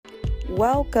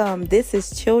Welcome. This is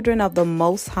Children of the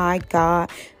Most High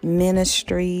God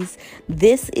Ministries.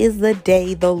 This is the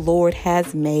day the Lord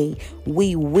has made.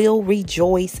 We will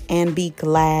rejoice and be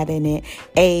glad in it.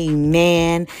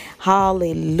 Amen.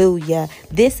 Hallelujah.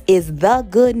 This is the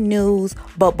good news.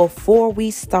 But before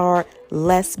we start,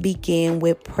 let's begin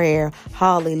with prayer.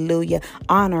 Hallelujah.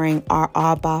 Honoring our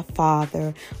Abba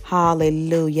Father.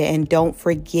 Hallelujah. And don't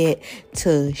forget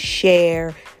to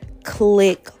share,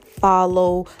 click,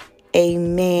 follow,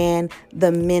 amen,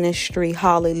 the ministry,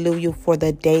 hallelujah, for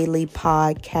the daily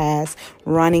podcast,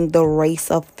 running the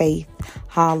race of faith,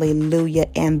 hallelujah,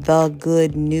 and the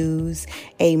good news,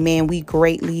 amen. We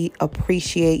greatly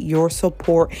appreciate your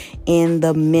support in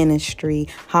the ministry,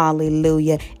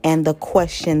 hallelujah, and the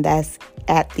question that's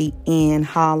at the end,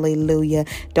 hallelujah.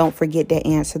 Don't forget to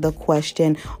answer the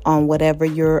question on whatever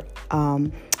your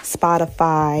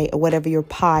Spotify or whatever your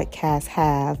podcast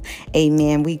have.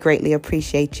 Amen. We greatly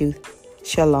appreciate you.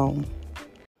 Shalom.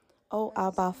 Oh,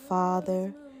 Abba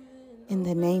Father, in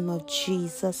the name of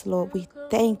Jesus, Lord, we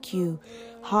thank you.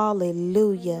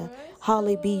 Hallelujah.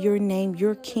 Hallowed be your name,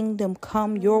 your kingdom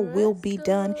come, your will be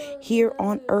done here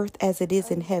on earth as it is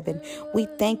in heaven. We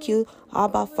thank you,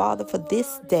 Abba Father, for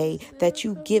this day that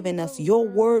you've given us your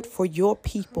word for your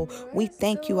people. We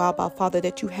thank you, Abba Father,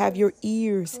 that you have your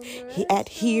ears at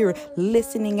here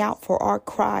listening out for our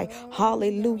cry.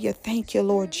 Hallelujah. Thank you,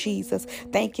 Lord Jesus.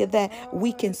 Thank you that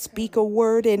we can speak a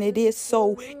word and it is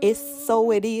so. It's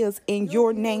so it is in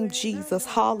your name, Jesus.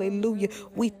 Hallelujah.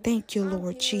 We thank you,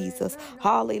 Lord Jesus.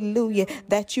 Hallelujah.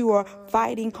 That you are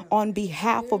fighting on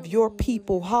behalf of your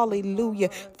people. Hallelujah.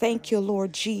 Thank you,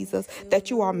 Lord Jesus,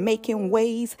 that you are making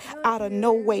ways out of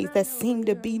no ways that seem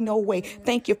to be no way.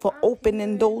 Thank you for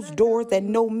opening those doors that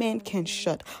no man can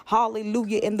shut.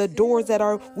 Hallelujah. And the doors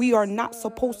that we are not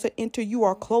supposed to enter, you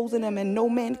are closing them and no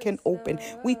man can open.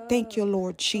 We thank you,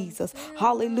 Lord Jesus.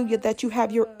 Hallelujah. That you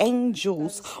have your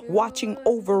angels watching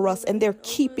over us and they're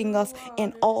keeping us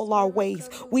in all our ways.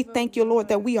 We thank you, Lord,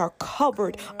 that we are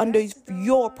covered under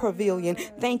your pavilion.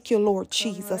 Thank you, Lord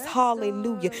Jesus.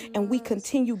 Hallelujah. And we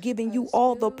continue giving you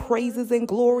all the praises and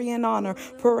glory and honor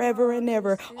forever and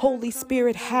ever. Holy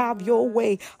Spirit, have your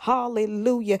way.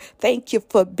 Hallelujah. Thank you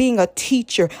for being a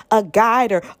teacher, a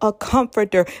guider, a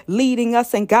comforter, leading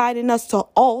us and guiding us to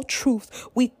all truth.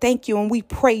 We thank you and we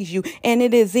praise you. And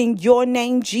it is in your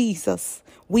name, Jesus,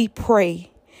 we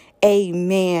pray.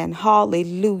 Amen.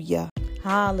 Hallelujah.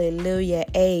 Hallelujah.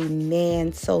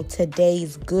 Amen. So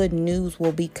today's good news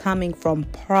will be coming from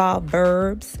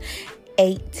Proverbs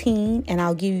 18, and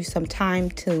I'll give you some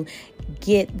time to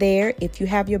get there. If you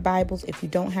have your Bibles, if you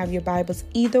don't have your Bibles,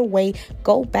 either way,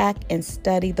 go back and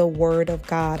study the word of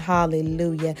God.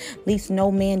 Hallelujah. Lest no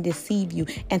man deceive you,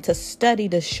 and to study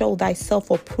to show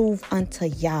thyself approved unto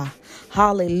Yah.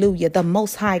 Hallelujah. The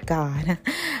Most High God.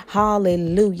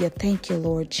 Hallelujah. Thank you,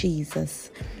 Lord Jesus.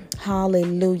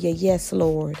 Hallelujah. Yes,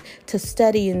 Lord. To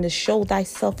study and to show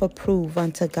thyself approved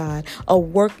unto God, a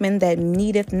workman that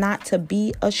needeth not to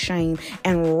be ashamed,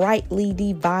 and rightly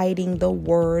dividing the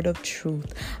word of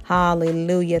truth.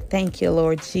 Hallelujah. Thank you,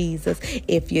 Lord Jesus.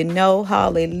 If you know,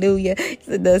 hallelujah,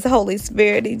 the Holy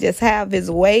Spirit, he just have his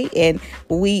way, and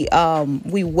we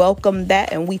welcome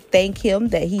that, and we thank him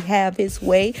that he have his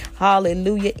way.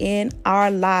 Hallelujah. In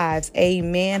our lives.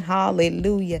 Amen.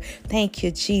 Hallelujah. Thank you,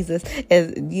 Jesus.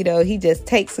 As you know, he just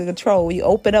takes control. We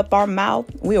open up our mouth.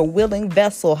 We're a willing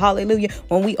vessel. Hallelujah.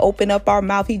 When we open up our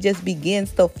mouth, he just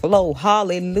begins to flow.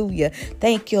 Hallelujah.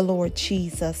 Thank you, Lord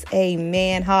Jesus.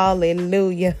 Amen.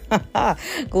 Hallelujah.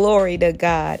 Glory to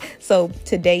God. So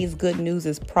today's good news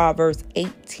is Proverbs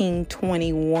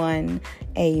 18:21.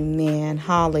 Amen.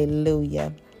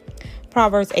 Hallelujah.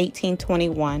 Proverbs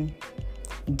 18:21.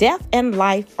 Death and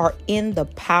life are in the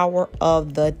power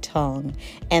of the tongue,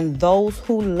 and those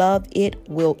who love it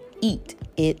will eat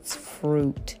its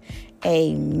fruit.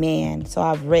 Amen. So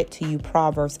I've read to you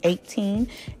Proverbs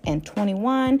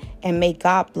 18:21, and may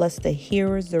God bless the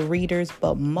hearers, the readers,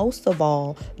 but most of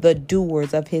all, the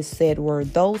doers of his said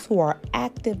word, those who are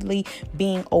actively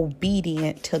being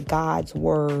obedient to God's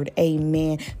word.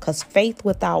 Amen. Because faith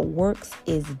without works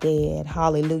is dead.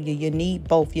 Hallelujah. You need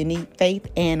both. You need faith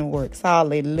and works.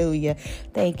 Hallelujah.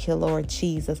 Thank you, Lord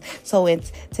Jesus. So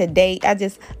it's today,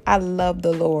 I love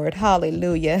the Lord.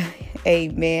 Hallelujah.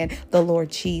 Amen. The Lord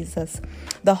Jesus,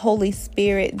 the Holy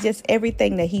Spirit, just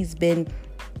everything that he's been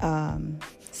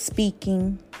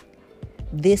speaking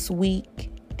this week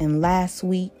and last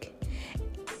week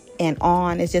and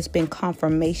on. It's just been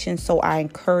confirmation. So I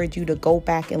encourage you to go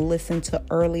back and listen to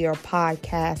earlier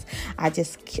podcasts. I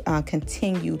just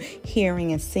continue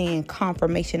hearing and seeing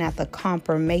confirmation after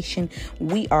confirmation.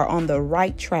 We are on the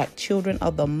right track. Children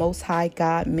of the Most High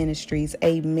God Ministries.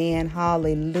 Amen.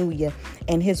 Hallelujah.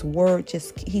 And his word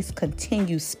he's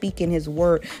continues speaking his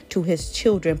word to his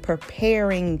children,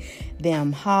 preparing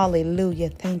them. Hallelujah.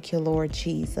 Thank you, Lord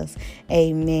Jesus.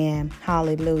 Amen.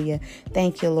 Hallelujah.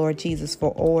 Thank you, Lord Jesus,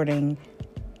 for ordering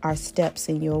our steps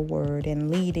in your word and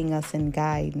leading us and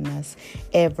guiding us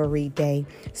every day.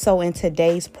 So in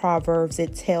today's Proverbs,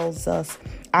 it tells us,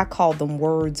 I call them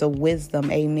words of wisdom.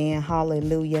 Amen.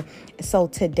 Hallelujah. So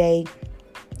today,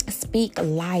 speak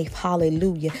life.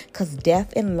 Hallelujah. Because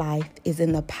death and life is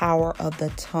in the power of the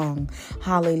tongue.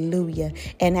 Hallelujah.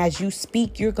 And as you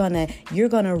speak, you're gonna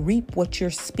reap what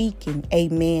you're speaking.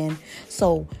 Amen.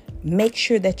 So make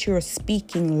sure that you're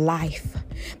speaking life,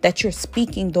 that you're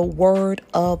speaking the word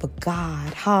of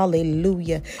God.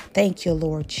 Hallelujah. Thank you,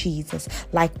 Lord Jesus.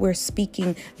 Like we're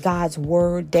speaking God's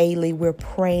word daily. We're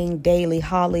praying daily.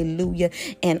 Hallelujah.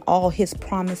 And all his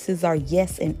promises are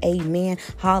yes and amen.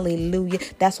 Hallelujah.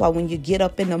 That's why when you get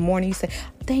up in the morning, you say,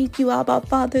 thank you, Abba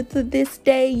Father, to this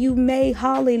day you made.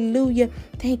 Hallelujah.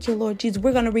 Thank you, Lord Jesus.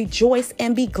 We're going to rejoice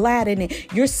and be glad in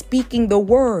it. You're speaking the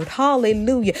word.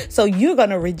 Hallelujah. So you're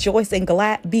going to rejoice and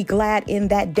be glad in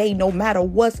that day, no matter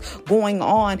what's going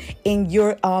on in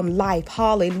your life.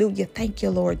 Hallelujah. Thank you,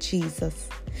 Lord Jesus.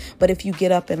 But if you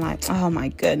get up and like, oh my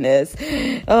goodness,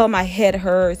 oh, my head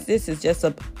hurts, this is just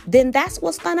then that's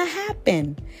what's going to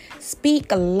happen.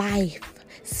 Speak life.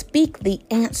 Speak the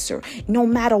answer, no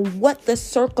matter what the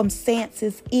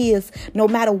circumstances is, no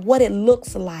matter what it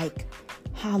looks like.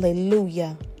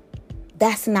 Hallelujah.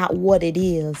 That's not what it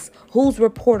is. Whose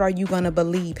report are you going to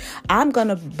believe? I'm going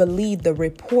to believe the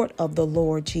report of the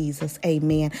Lord Jesus.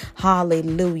 Amen.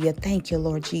 Hallelujah. Thank you,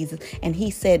 Lord Jesus. And he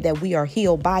said that we are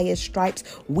healed by his stripes.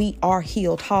 We are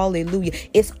healed. Hallelujah.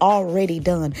 It's already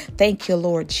done. Thank you,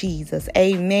 Lord Jesus.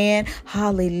 Amen.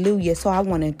 Hallelujah. So I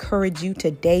want to encourage you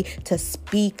today to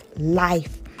speak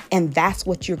life. And that's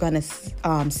what you're going to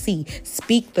see.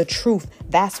 Speak the truth.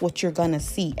 That's what you're going to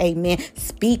see. Amen.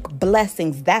 Speak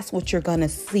blessings. That's what you're going to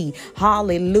see.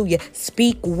 Hallelujah.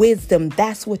 Speak wisdom.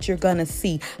 That's what you're going to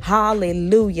see.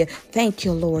 Hallelujah. Thank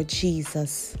you, Lord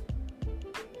Jesus.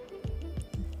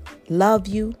 Love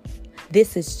you.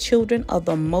 This is Children of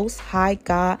the Most High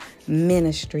God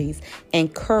Ministries,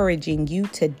 encouraging you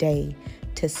today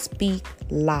to speak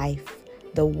life,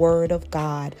 the word of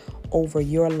God over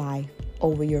your life,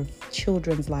 over your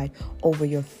children's life, over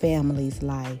your family's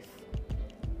life.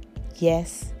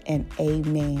 Yes and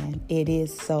amen. It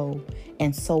is so,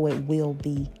 and so it will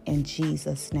be in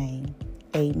Jesus' name.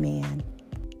 Amen.